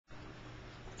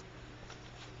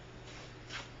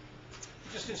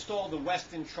Just installed the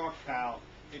Westin Truck Pal.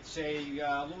 It's a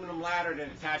aluminum ladder that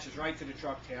attaches right to the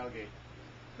truck tailgate.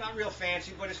 Not real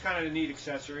fancy, but it's kind of a neat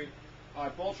accessory.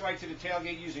 It bolts right to the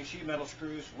tailgate using sheet metal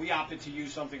screws. We opted to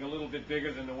use something a little bit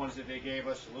bigger than the ones that they gave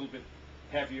us, a little bit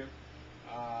heavier.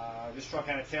 This truck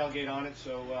had a tailgate on it,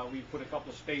 so we put a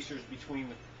couple of spacers between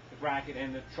the bracket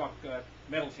and the truck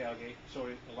metal tailgate, so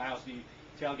it allows the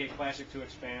tailgate plastic to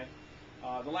expand.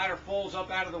 The ladder folds up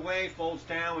out of the way, folds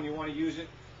down when you want to use it.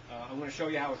 I'm going to show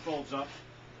you how it folds up.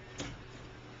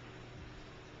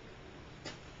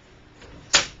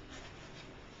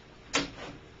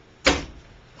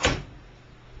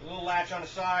 A little latch on the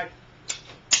side,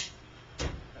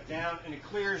 down, and it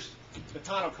clears the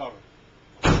tonneau cover.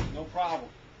 No problem.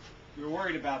 We were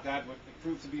worried about that, but it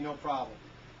proved to be no problem.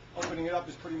 Opening it up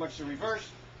is pretty much the reverse.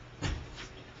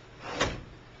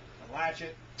 Latch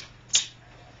it.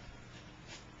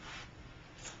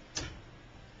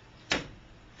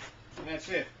 And that's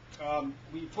it.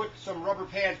 We put some rubber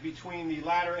pads between the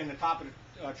ladder and the top of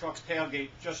the truck's tailgate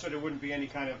just so there wouldn't be any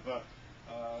kind of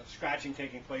scratching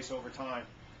taking place over time.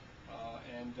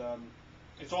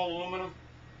 It's all aluminum,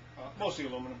 mostly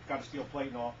aluminum, got a steel plate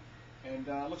and all. And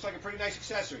looks like a pretty nice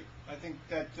accessory. I think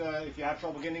that if you have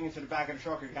trouble getting into the back of the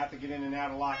truck or you have to get in and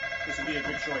out a lot, this would be a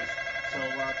good choice. So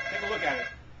take a look at it.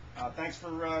 Thanks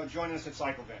for joining us at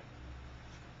Cyclevan.